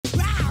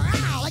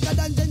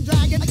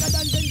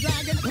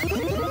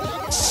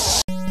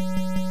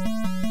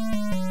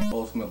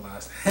Ultimate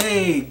last.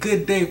 Hey,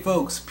 good day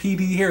folks.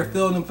 PD here,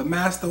 filling in for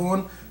Master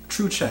on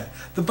True Chat.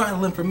 The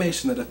vital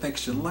information that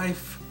affects your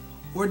life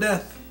or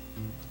death.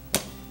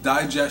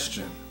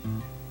 Digestion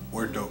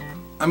or dope.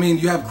 I mean,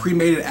 you have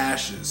cremated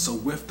ashes, so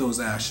with those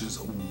ashes,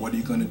 what are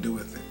you gonna do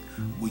with it?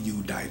 Will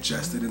you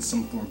digest it in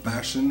some form or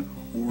fashion,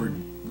 or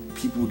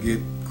people get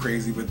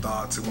crazy with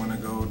thoughts and wanna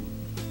go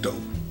dope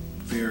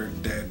their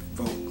dead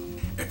folk?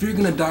 If you're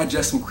gonna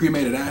digest some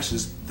cremated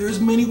ashes, there's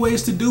many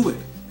ways to do it.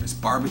 There's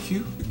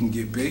barbecue, you can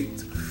get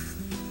baked,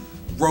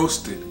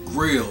 roasted,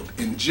 grilled,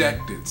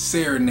 injected,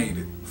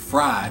 serenaded,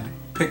 fried,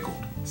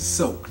 pickled,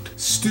 soaked,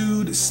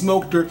 stewed,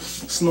 smoked, or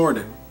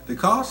snorted. The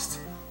cost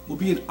will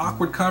be an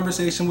awkward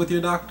conversation with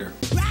your doctor.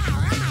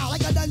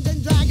 Like a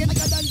dungeon dragon, like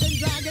a dungeon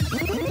dragon.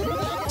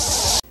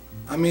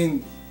 I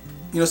mean,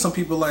 you know, some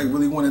people like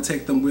really want to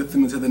take them with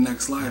them into the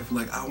next life.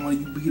 Like, I want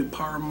you to be the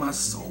power of my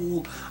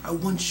soul. I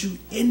want you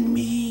in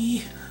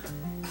me.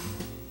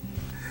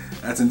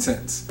 That's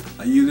intense.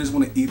 Like, you just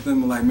want to eat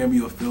them and like maybe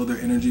you'll feel their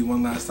energy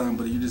one last time,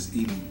 but you're just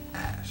eating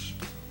ash.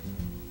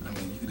 I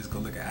mean, you can just go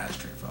look at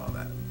ashtray for all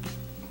that.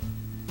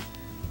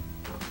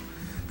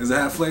 Does it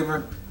have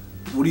flavor?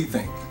 What do you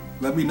think?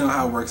 Let me know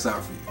how it works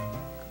out for you.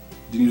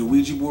 Do you need a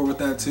Ouija board with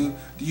that too?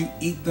 Do you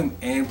eat them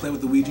and play with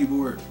the Ouija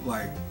board?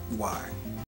 Like, why?